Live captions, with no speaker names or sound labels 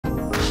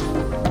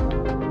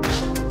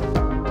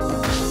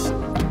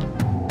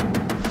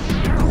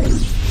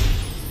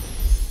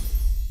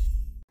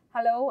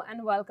Hello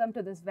and welcome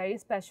to this very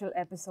special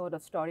episode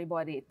of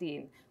Storyboard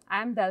 18.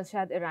 I'm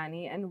Dalshad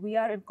Irani and we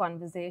are in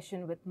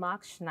conversation with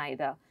Mark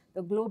Schneider,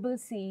 the global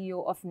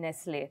CEO of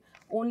Nestle,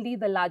 only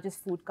the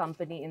largest food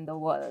company in the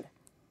world.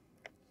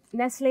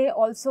 Nestle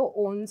also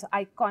owns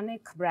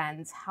iconic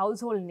brands,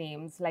 household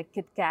names like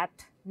Kit Kat,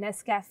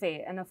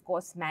 Nescafe, and of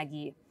course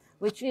Maggi,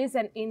 which is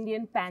an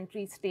Indian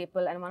pantry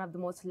staple and one of the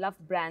most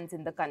loved brands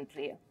in the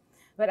country.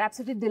 We're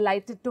absolutely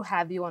delighted to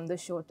have you on the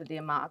show today,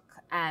 Mark,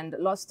 and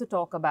lots to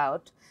talk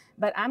about.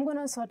 But I'm going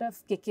to sort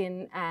of kick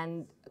in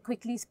and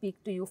quickly speak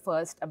to you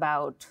first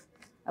about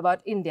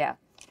India.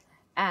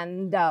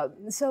 And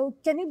so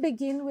can you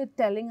begin with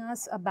telling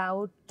us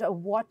about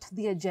what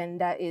the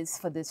agenda is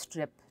for this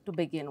trip to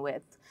begin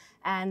with?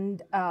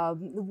 And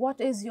what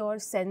is your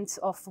sense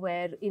of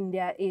where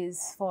India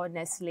is for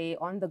Nestle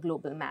on the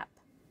global map?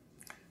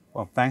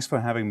 Well, thanks for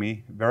having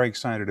me. Very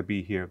excited to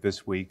be here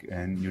this week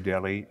in New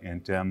Delhi.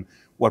 And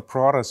what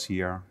brought us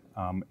here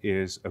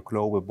is a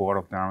global board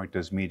of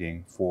directors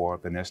meeting for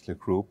the Nestle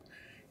Group.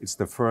 It's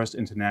the first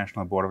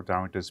international board of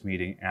directors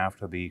meeting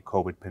after the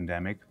COVID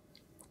pandemic.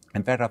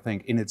 And that, I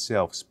think, in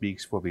itself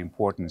speaks for the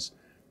importance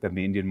that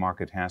the Indian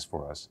market has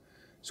for us.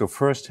 So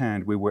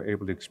firsthand, we were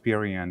able to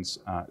experience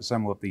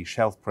some of the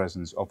shelf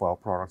presence of our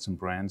products and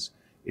brands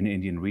in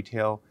Indian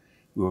retail.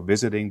 We were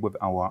visiting with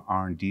our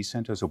R&D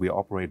center, so we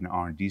operate an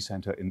R&D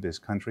center in this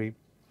country.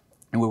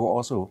 And we were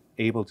also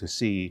able to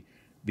see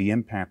the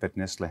impact that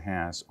Nestle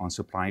has on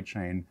supply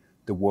chain,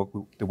 the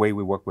way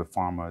we work with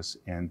farmers,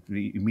 and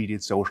the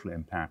immediate social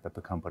impact that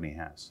the company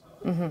has.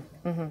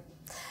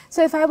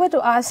 So if I were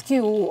to ask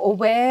you,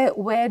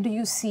 where do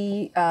you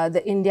see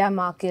the India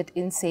market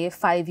in, say,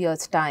 5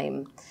 years'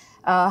 time?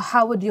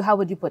 How would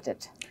you put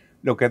it?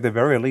 Look, at the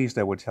very least,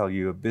 I would tell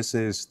you this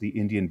is the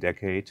Indian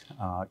decade.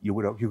 You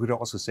could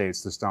also say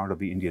it's the start of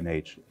the Indian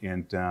age.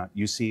 And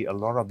you see a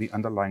lot of the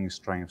underlying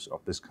strengths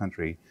of this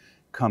country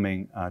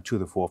coming to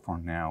the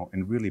forefront now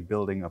and really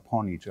building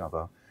upon each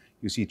other.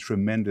 You see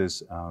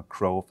tremendous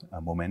growth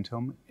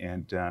momentum.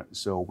 And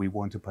so we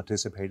want to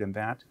participate in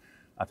that.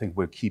 I think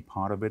we're a key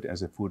part of it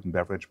as a food and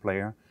beverage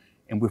player.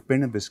 And we've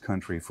been in this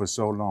country for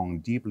so long,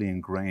 deeply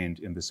ingrained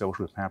in the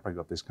social fabric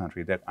of this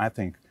country, that I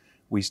think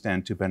we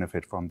stand to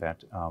benefit from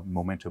that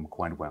momentum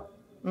quite well.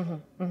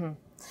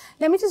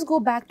 Let me just go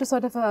back to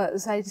sort of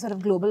a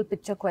global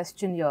picture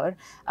question here.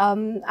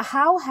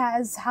 How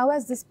has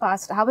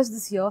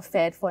this year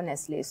fared for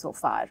Nestle so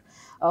far?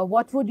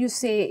 What would you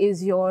say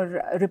is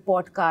your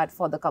report card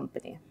for the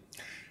company?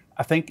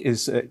 I think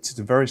it's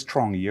a very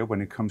strong year when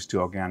it comes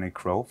to organic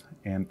growth,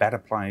 and that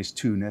applies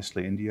to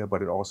Nestle India,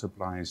 but it also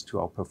applies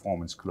to our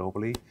performance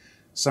globally.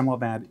 Some of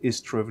that is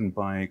driven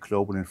by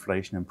global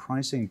inflation and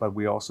pricing, but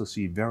we also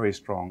see very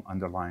strong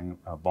underlying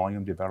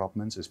volume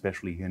developments,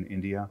 especially here in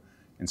India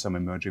and some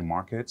emerging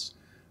markets.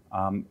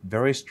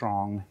 Very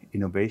strong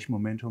innovation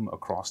momentum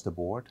across the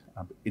board.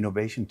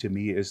 Innovation to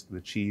me is the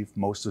chief,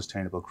 most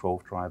sustainable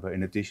growth driver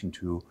in addition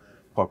to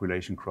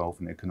population growth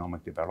and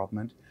economic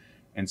development.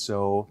 And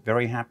so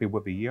very happy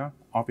with the year.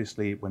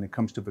 Obviously, when it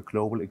comes to the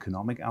global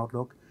economic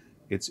outlook,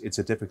 it's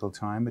a difficult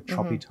time, a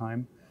choppy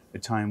time. A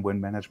time when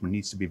management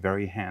needs to be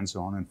very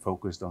hands-on and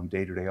focused on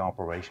day-to-day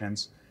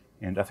operations.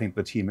 And I think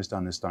the team has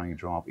done a stunning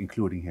job,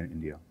 including here in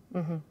India.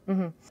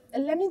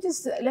 Let me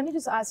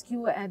just ask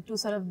you to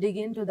sort of dig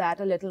into that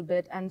a little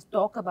bit and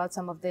talk about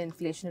some of the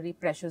inflationary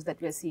pressures that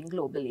we're seeing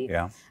globally.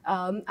 Yeah.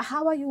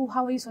 How are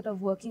you sort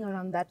of working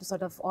around that to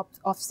sort of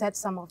offset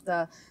some of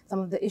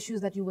the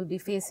issues that you will be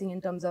facing in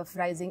terms of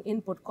rising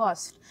input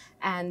cost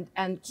and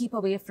keep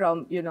away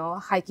from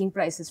hiking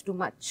prices too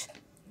much?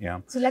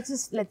 Yeah. So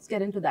let's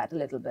get into that a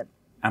little bit.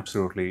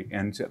 Absolutely.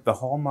 And the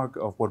hallmark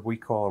of what we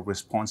call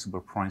responsible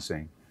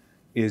pricing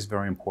is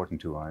very important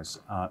to us.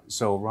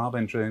 So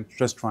rather than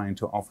just trying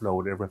to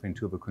offload everything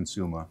to the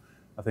consumer,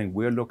 I think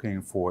we're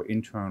looking for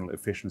internal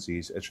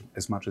efficiencies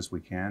as much as we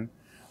can.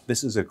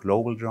 This is a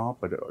global job,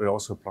 but it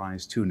also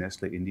applies to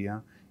Nestle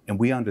India. And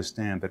we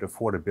understand that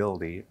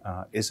affordability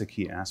is a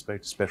key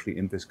aspect, especially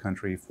in this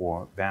country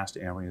for vast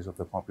areas of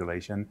the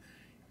population.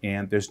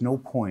 And there's no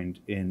point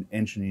in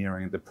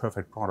engineering the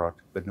perfect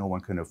product that no one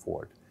can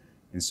afford.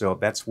 And so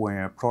that's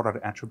where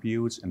product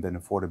attributes and then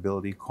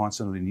affordability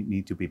constantly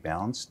need to be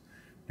balanced.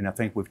 And I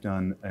think we've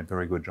done a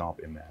very good job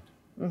in that.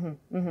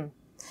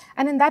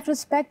 And in that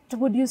respect,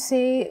 would you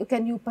say,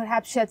 can you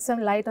perhaps shed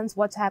some light on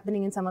what's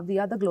happening in some of the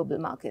other global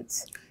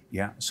markets?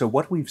 Yeah, so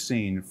what we've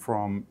seen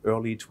from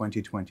early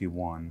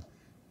 2021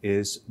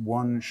 is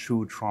one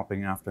shoe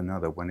dropping after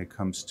another when it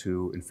comes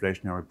to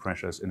inflationary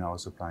pressures in our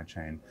supply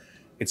chain.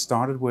 It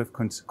started with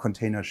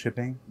container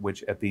shipping,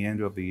 which at the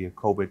end of the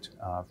COVID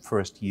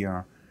first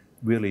year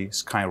really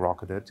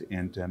skyrocketed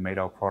and made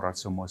our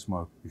products so much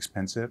more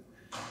expensive.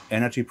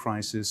 Energy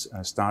prices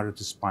started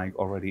to spike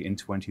already in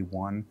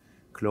 21.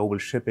 Global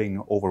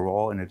shipping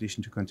overall, in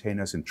addition to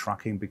containers and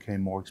trucking,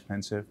 became more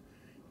expensive.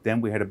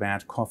 Then we had a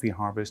bad coffee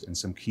harvest in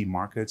some key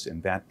markets,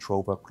 and that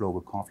drove up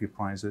global coffee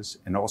prices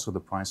and also the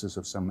prices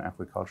of some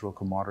agricultural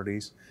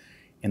commodities.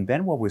 And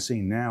then what we're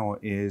seeing now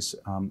is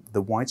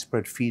the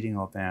widespread feeding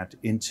of that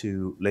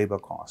into labor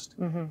cost.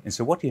 And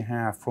so what you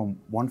have from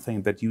one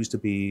thing that used to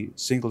be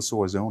single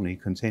source only,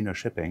 container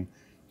shipping,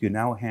 you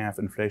now have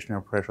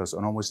inflationary pressures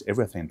on almost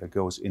everything that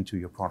goes into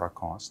your product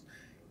cost.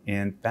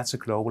 And that's a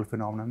global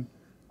phenomenon.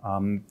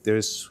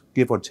 There's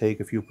give or take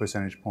a few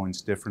percentage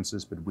points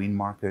differences between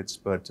markets,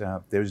 but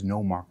there's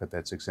no market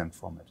that's exempt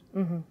from it.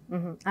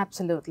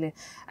 Absolutely.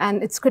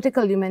 And it's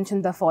critical you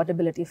mentioned the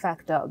affordability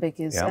factor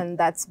because, and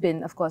that's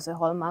been, of course, a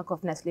hallmark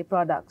of Nestle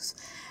products.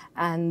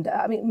 And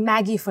I mean,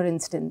 Maggi, for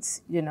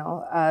instance, you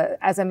know,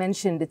 as I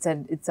mentioned,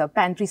 it's a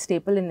pantry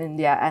staple in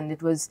India, and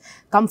it was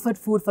comfort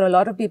food for a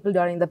lot of people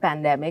during the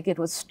pandemic. It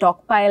was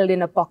stockpiled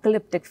in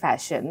apocalyptic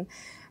fashion.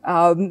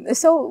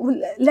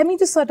 So let me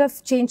just sort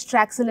of change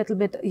tracks a little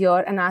bit here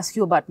and ask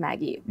you about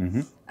Maggi.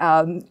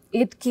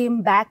 It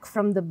came back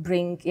from the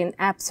brink in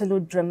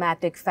absolute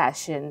dramatic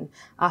fashion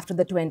after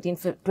the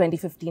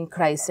 2015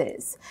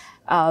 crisis.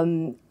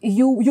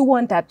 You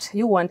weren't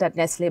at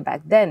Nestle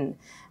back then,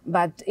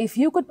 but if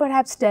you could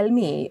perhaps tell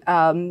me,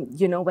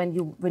 you know,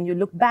 when you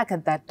look back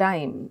at that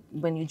time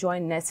when you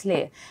joined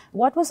Nestle,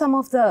 what are some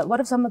of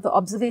the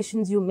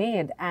observations you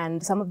made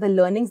and some of the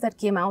learnings that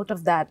came out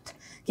of that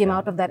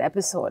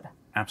episode?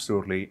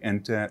 Absolutely.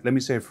 And let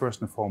me say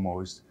first and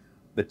foremost,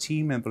 the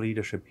team and the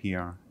leadership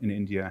here in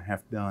India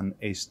have done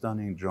a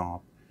stunning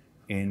job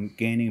in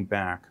gaining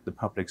back the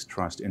public's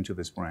trust into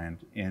this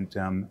brand,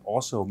 and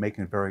also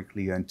making it very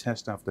clear in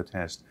test after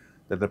test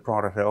that the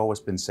product had always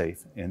been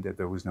safe and that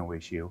there was no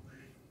issue.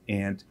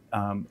 And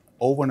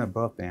over and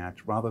above that,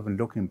 rather than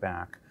looking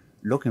back,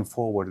 looking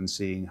forward and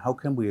seeing how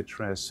can we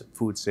address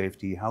food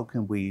safety, how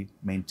can we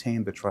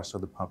maintain the trust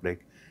of the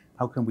public,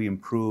 how can we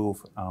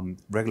improve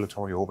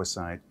regulatory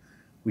oversight.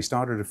 We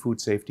started a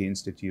Food Safety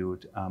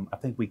Institute. I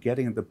think we're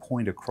getting the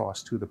point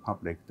across to the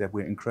public that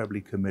we're incredibly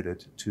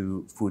committed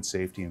to food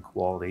safety and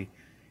quality.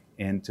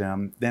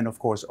 And then, of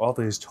course, all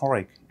the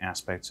historic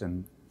aspects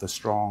and the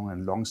strong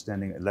and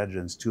long-standing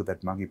allegiance to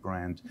that Maggi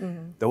brand,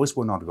 those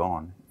were not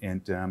gone.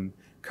 And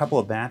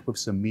couple that with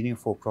some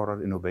meaningful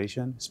product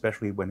innovation,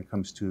 especially when it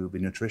comes to the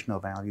nutritional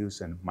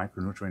values and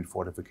micronutrient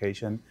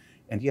fortification.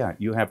 And yeah,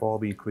 you have all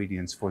the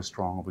ingredients for a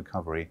strong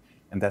recovery.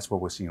 And that's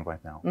what we're seeing right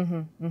now.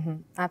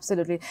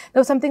 Absolutely. There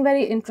was something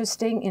very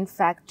interesting. In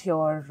fact,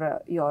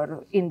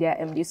 your India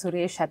MD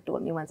Suresh had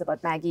told me once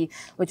about Maggi,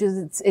 which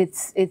is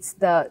it's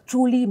the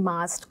truly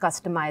masked,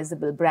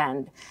 customizable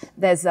brand.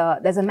 There's a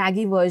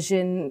Maggi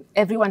version.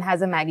 Everyone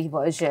has a Maggi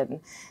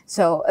version.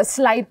 So a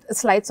slight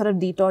sort of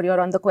detour here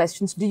on the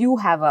questions. Do you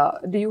have a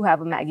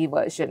Maggi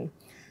version?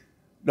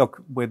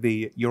 Look, with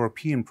the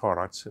European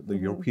products, the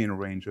European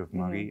range of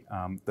Maggi,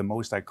 the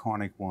most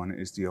iconic one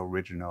is the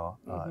original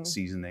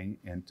seasoning.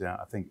 And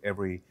I think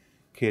every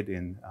kid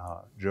in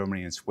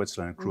Germany and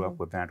Switzerland grew up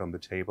with that on the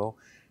table.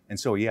 And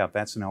so, yeah,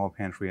 that's in our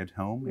pantry at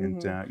home.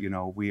 And, you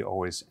know, we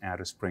always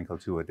add a sprinkle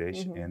to a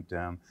dish.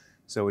 And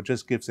so it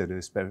just gives it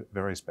a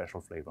very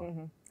special flavor.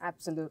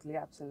 Absolutely,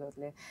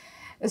 absolutely.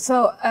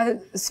 So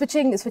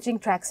switching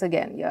tracks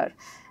again here.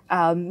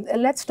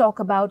 Let's talk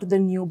about the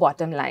new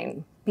bottom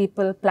line.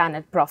 People,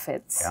 planet,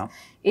 profits. Yeah.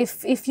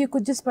 If you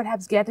could just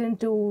perhaps get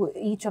into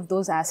each of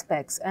those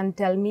aspects and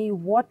tell me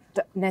what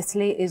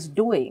Nestle is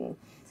doing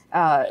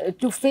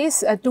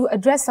to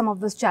address some of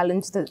those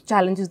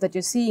challenges that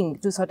you're seeing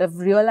to sort of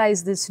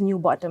realize this new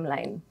bottom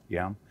line.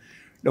 Yeah.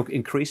 Look,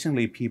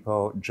 increasingly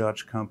people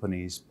judge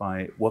companies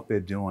by what they're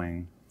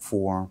doing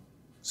for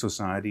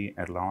society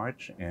at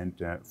large and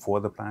for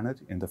the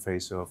planet in the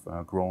face of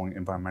growing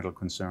environmental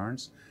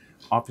concerns.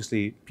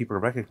 Obviously, people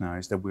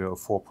recognize that we're a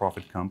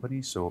for-profit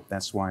company, so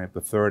that's why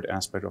the third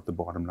aspect of the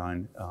bottom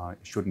line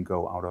shouldn't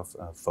go out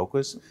of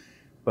focus.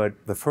 But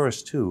the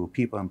first two,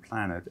 people and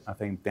planet, I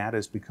think that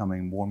is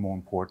becoming more and more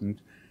important.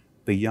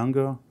 The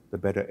younger, the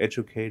better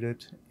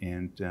educated,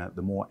 and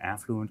the more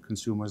affluent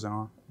consumers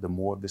are, the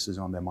more this is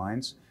on their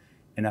minds.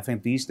 And I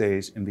think these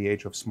days, in the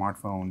age of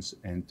smartphones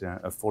and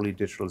a fully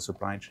digital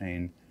supply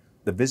chain,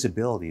 the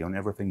visibility on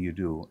everything you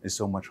do is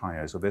so much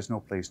higher, so there's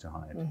no place to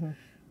hide.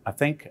 I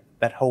think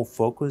that whole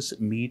focus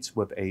meets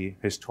with a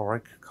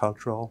historic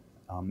cultural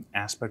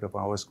aspect of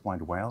ours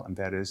quite well, and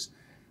that is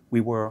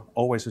we were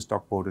always a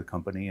stock-quoted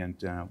company, and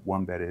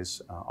one that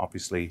is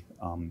obviously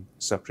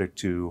subject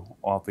to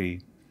all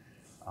the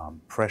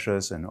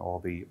pressures and all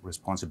the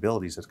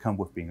responsibilities that come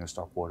with being a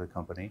stock-quoted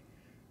company.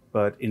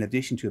 But in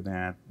addition to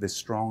that, this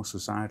strong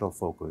societal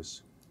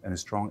focus and a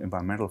strong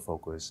environmental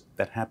focus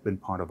that have been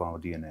part of our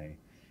DNA.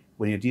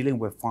 When you're dealing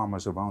with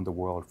farmers around the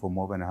world for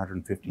more than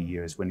 150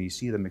 years, when you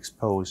see them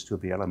exposed to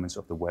the elements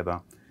of the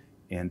weather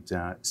and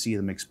see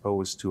them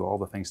exposed to all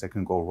the things that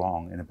can go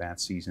wrong in a bad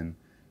season,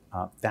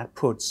 that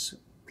puts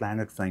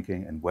planet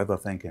thinking and weather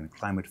thinking and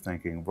climate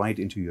thinking right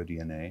into your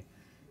DNA.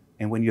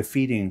 And when you're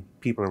feeding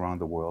people around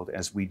the world,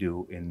 as we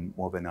do in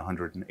more than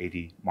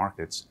 180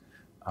 markets,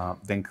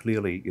 then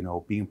clearly, you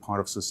know, being part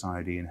of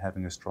society and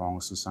having a strong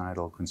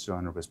societal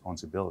concern and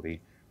responsibility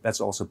that's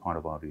also part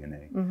of our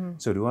DNA.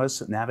 So to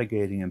us,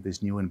 navigating in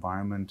this new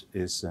environment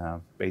is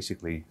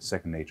basically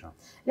second nature.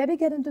 Let me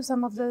get into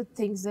some of the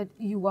things that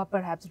you are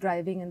perhaps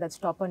driving and that's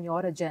top on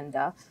your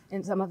agenda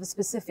in some of the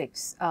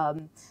specifics.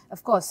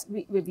 Of course,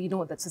 we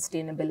know that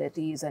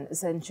sustainability is an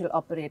essential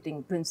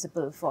operating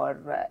principle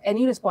for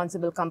any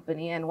responsible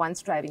company and one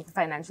striving for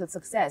financial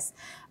success.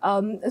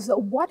 So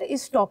what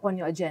is top on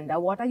your agenda?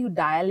 What are you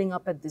dialing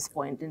up at this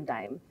point in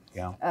time?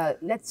 Yeah.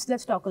 Let's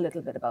talk a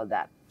little bit about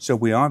that. So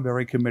we are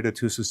very committed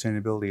to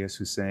sustainability, as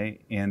you say,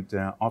 and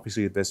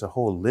obviously there's a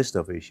whole list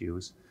of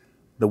issues.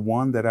 The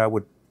one that I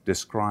would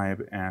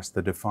describe as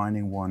the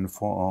defining one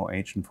for our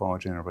age and for our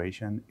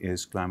generation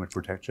is climate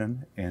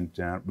protection and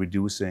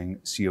reducing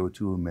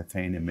CO2 and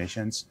methane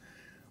emissions.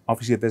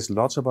 Obviously, there's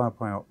lots of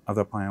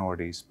other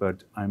priorities,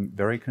 but I'm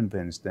very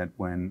convinced that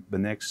when the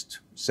next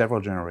several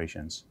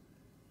generations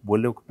will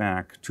look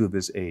back to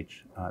this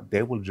age,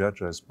 they will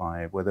judge us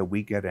by whether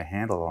we get a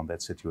handle on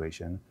that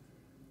situation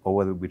or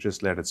whether we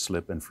just let it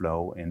slip and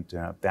flow, and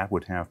that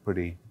would have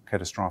pretty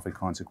catastrophic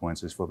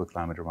consequences for the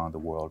climate around the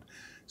world.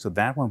 So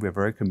that one we're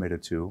very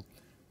committed to.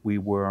 We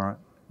were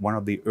one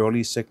of the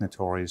early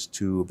signatories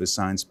to the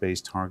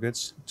science-based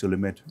targets to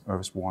limit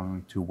Earth's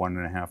warming to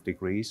 1.5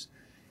 degrees.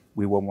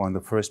 We were one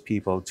of the first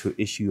people to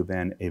issue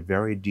then a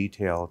very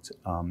detailed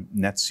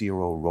net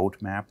zero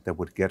roadmap that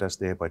would get us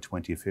there by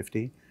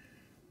 2050.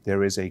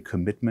 There is a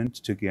commitment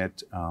to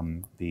get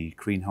the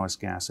greenhouse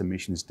gas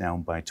emissions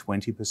down by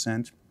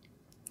 20%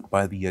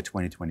 by the year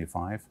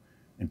 2025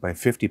 and by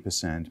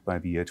 50% by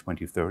the year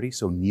 2030.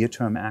 So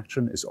near-term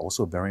action is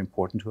also very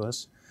important to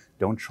us.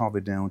 Don't shove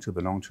it down to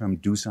the long term,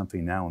 do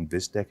something now in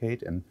this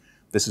decade. And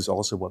this is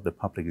also what the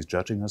public is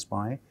judging us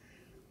by.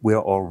 We're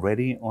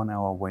already on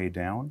our way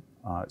down.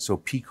 So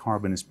peak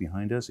carbon is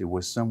behind us. It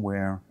was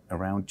somewhere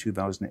around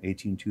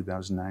 2018,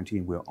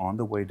 2019. We're on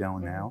the way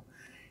down now.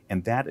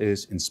 And that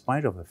is in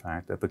spite of the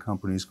fact that the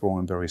company is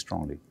growing very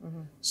strongly.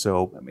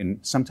 So, I mean,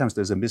 sometimes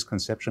there's a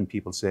misconception.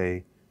 People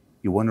say,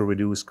 you want to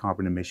reduce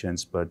carbon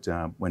emissions, but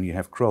when you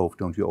have growth,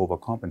 don't you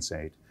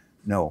overcompensate?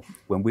 No,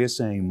 when we're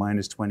saying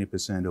minus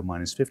 20% or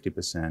minus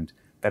 50%,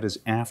 that is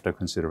after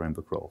considering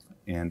the growth.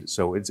 And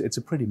so it's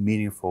a pretty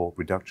meaningful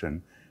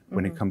reduction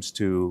when it comes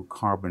to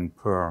carbon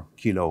per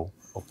kilo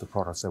of the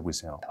products that we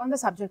sell. On the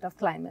subject of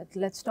climate,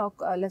 let's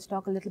talk a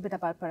little bit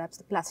about perhaps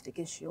the plastic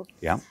issue.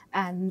 Yeah.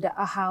 And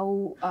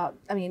how,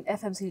 I mean,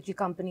 FMCG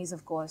companies,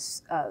 of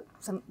course,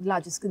 some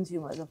largest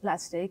consumers of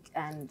plastic,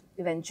 and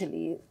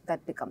eventually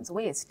that becomes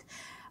waste.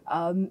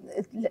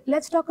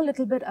 Let's talk a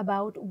little bit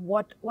about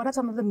what are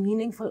some of the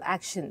meaningful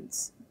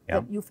actions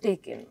that you've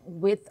taken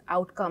with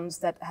outcomes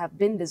that have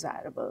been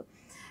desirable,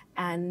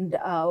 and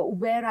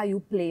where are you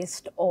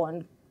placed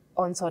on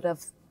sort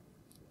of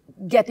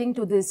getting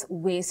to this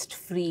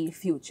waste-free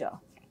future?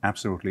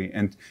 Absolutely.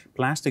 And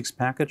plastics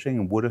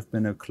packaging would have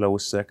been a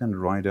close second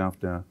right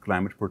after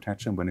climate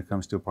protection when it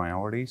comes to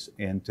priorities.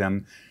 And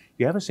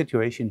you have a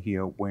situation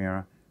here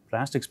where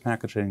plastics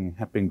packaging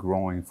have been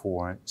growing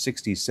for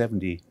 60,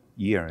 70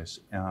 years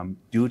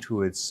due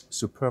to its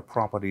superb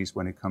properties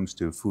when it comes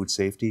to food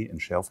safety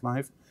and shelf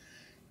life.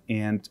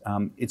 And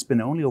it's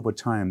been only over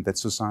time that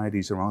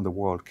societies around the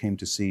world came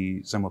to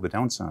see some of the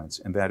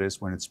downsides. And that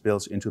is when it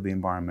spills into the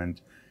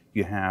environment,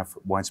 you have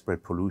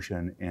widespread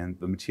pollution and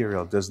the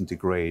material doesn't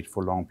degrade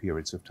for long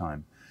periods of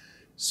time.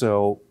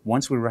 So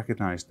once we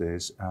recognized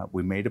this,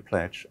 we made a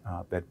pledge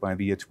that by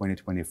the year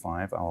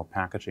 2025, our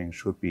packaging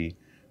should be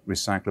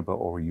recyclable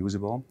or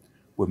reusable.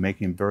 We're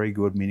making very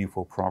good,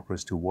 meaningful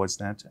progress towards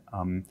that.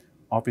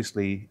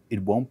 Obviously,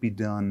 it won't be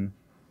done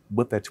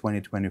with that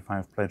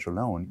 2025 pledge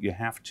alone. You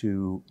have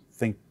to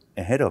think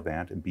ahead of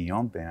that and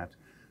beyond that,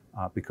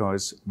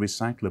 because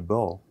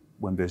recyclable,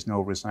 when there's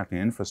no recycling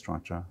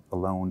infrastructure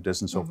alone,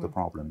 doesn't solve the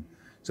problem.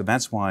 So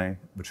that's why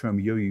the term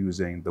you're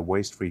using, the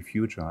waste-free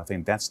future, I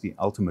think that's the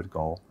ultimate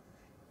goal.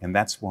 And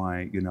that's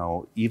why, you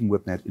know, even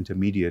with that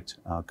intermediate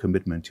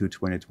commitment to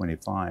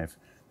 2025,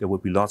 there will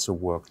be lots of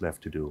work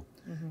left to do.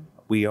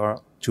 We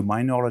are, to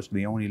my knowledge,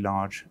 the only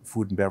large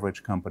food and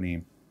beverage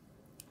company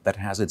that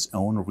has its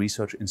own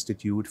research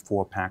institute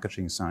for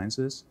packaging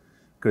sciences,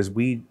 because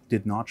we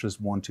did not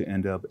just want to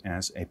end up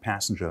as a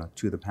passenger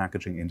to the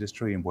packaging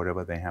industry and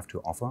whatever they have to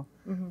offer.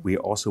 We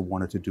also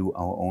wanted to do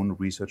our own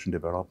research and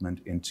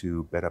development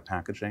into better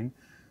packaging.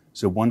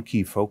 So one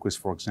key focus,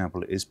 for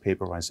example, is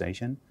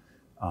paperization.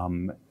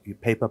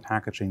 Paper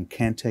packaging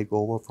can take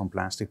over from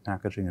plastic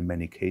packaging in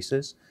many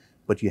cases,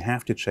 but you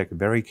have to check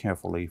very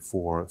carefully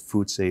for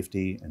food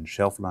safety and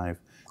shelf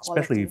life,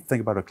 especially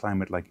think about a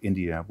climate like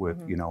India with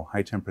you know,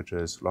 high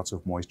temperatures, lots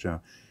of moisture.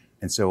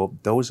 And so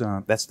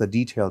that's the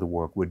detailed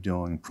work we're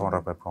doing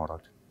product by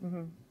product.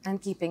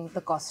 And keeping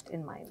the cost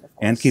in mind, of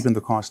course. And keeping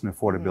the cost and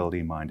affordability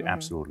in mind,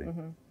 absolutely.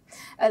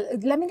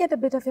 Let me get a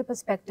bit of your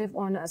perspective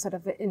on sort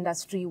of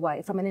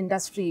industry-wide, from an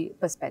industry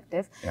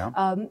perspective.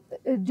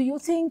 Do you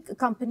think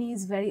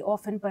companies very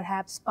often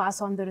perhaps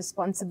pass on the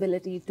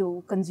responsibility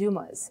to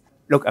consumers?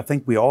 Look, I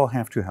think we all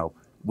have to help.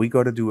 We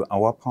got to do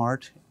our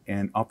part,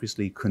 and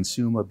obviously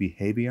consumer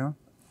behavior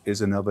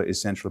is another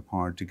essential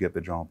part to get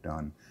the job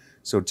done.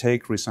 So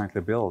take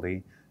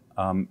recyclability.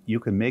 You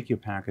can make your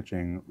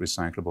packaging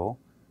recyclable.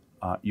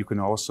 You can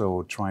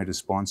also try to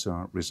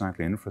sponsor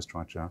recycling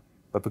infrastructure,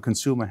 but the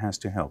consumer has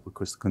to help,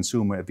 because the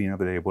consumer at the end of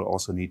the day will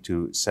also need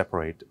to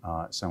separate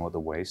some of the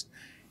waste.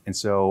 And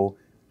so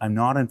I'm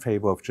not in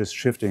favor of just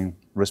shifting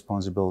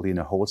responsibility in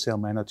a wholesale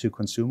manner to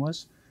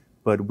consumers,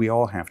 but we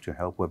all have to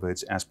help, whether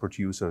it's as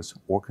producers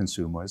or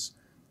consumers,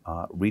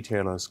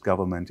 retailers,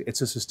 government.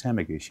 It's a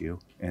systemic issue,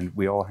 and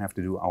we all have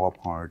to do our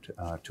part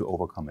to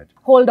overcome it.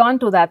 Hold on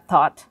to that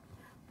thought.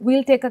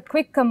 We'll take a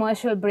quick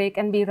commercial break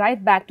and be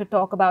right back to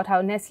talk about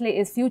how Nestlé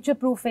is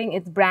future-proofing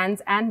its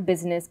brands and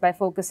business by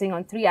focusing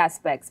on three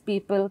aspects: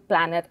 people,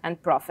 planet,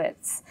 and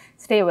profits.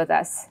 Stay with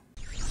us.